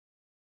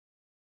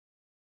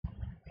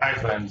Hi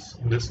friends,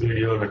 in this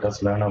video let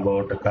us learn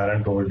about the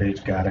current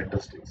voltage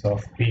characteristics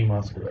of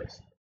PMOS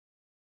device.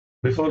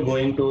 Before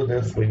going to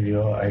this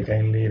video, I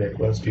kindly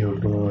request you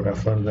to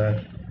refer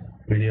the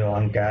video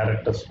on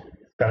current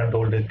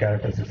voltage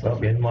characteristics of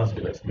NMOS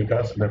device,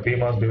 because the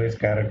PMOS device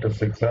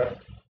characteristics are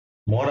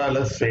more or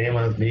less same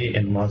as the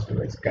NMOS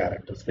device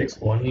characteristics.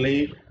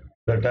 Only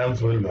the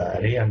terms will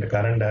vary and the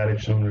current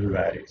direction will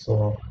vary.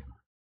 So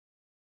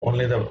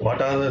only the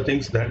what are the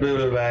things that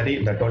will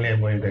vary, that only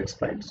I'm going to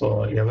explain.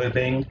 So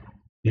everything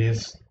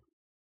is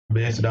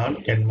based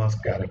on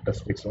NMOS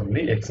characteristics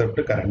only, except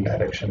the current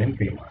direction in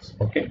PMOS.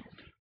 Okay,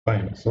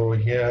 fine. So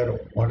here,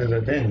 what is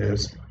the thing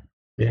is,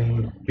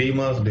 in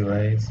PMOS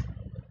device,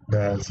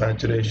 the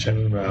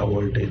saturation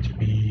voltage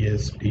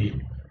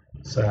VSD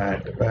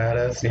sat,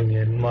 whereas in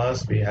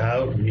NMOS we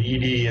have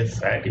VDS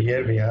sat.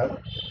 Here we have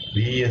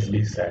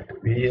VSD sat.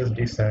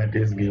 VSD sat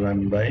is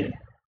given by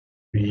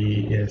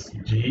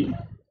VSG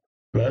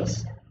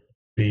plus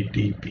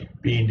VTP.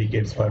 P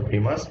indicates for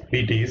PMOS,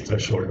 PT is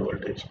threshold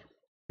voltage.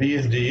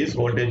 VSG is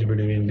voltage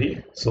between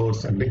the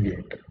source and the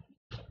gate.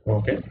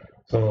 Okay,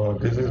 so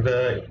this is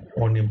the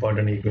one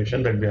important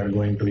equation that we are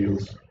going to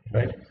use,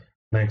 right?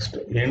 Next,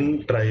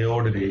 in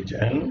triode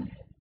region,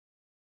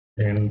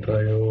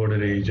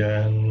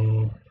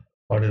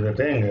 what is the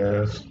thing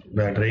is,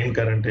 the drain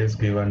current is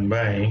given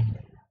by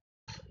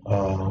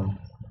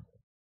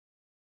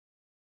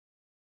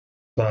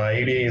so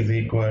ID is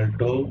equal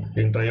to,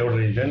 in triode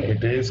region,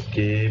 it is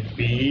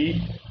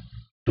Kp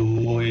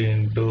 2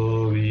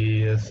 into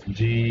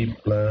VSG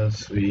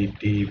plus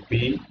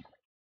VTP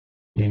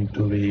into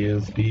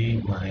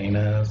VSD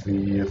minus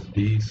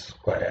VSD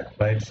square,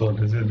 right? So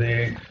this is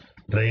the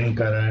drain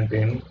current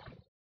in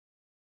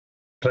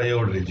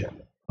triode region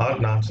or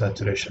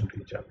non-saturation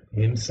region.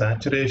 In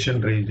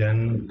saturation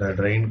region, the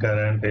drain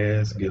current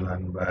is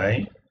given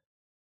by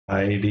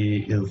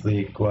ID is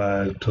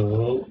equal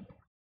to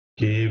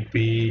Kp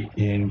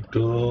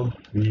into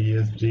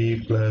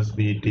VSG plus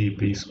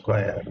VTP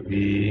square,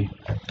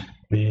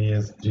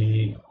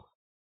 VSG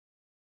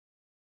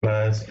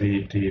plus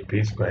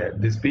VTP square.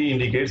 This P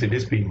indicates it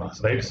is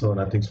PMOS, right? So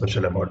nothing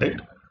special about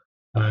it.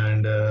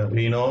 And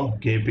we know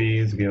Kp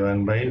is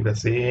given by the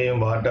same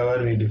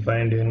whatever we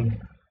defined in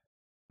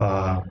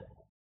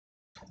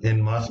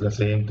NMOS, the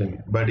same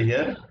thing. But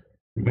here,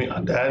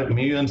 there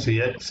mu and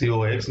COX,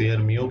 here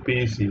mu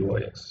P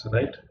COX,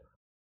 right?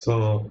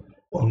 So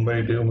 1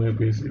 by 2 mu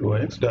P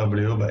COX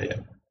W by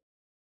M.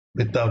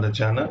 Width of the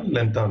channel,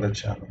 length of the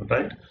channel,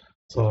 right?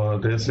 So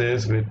this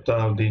is width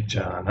of the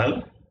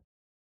channel.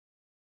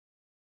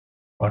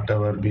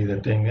 Whatever be the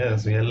thing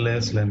is, L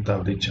is length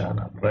of the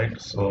channel, right?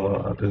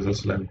 So this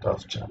is length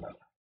of channel.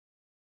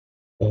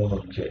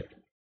 Okay,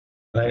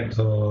 right?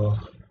 So,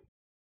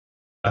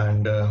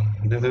 and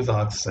this is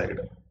oxide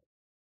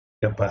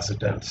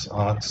capacitance,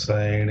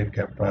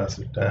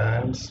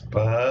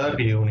 per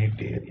unit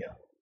area.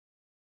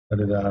 That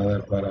is the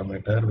other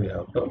parameter we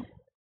have to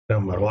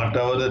remember.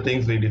 Whatever the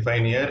things we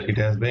define here, it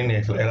has been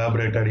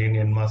elaborated in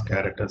NMOS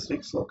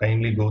characteristics. So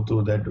kindly go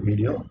through that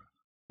video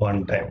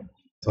one time.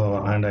 So,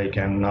 and I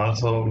can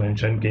also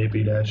mention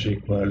Kp dash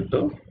equal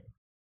to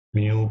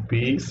mu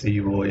P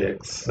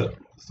COX.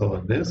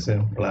 So this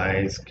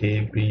implies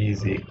Kp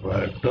is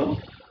equal to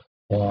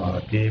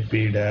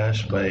Kp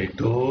dash by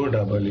 2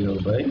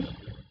 W by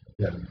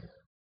L,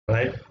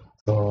 right?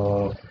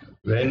 So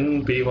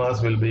when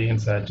PMOS will be in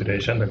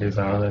saturation, that is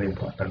another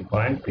important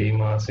point.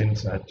 PMOS in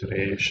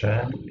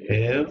saturation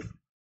if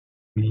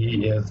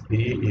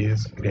VSD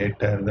is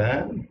greater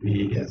than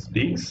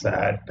VSD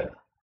sat.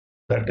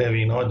 That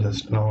we know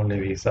just now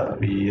only we saw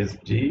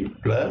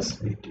VSG plus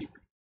VT.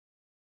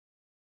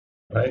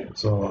 Right?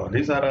 So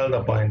these are all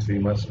the points we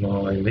must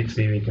know in the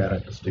CV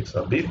characteristics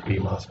of the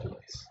PMOS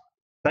device.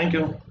 Thank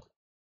you.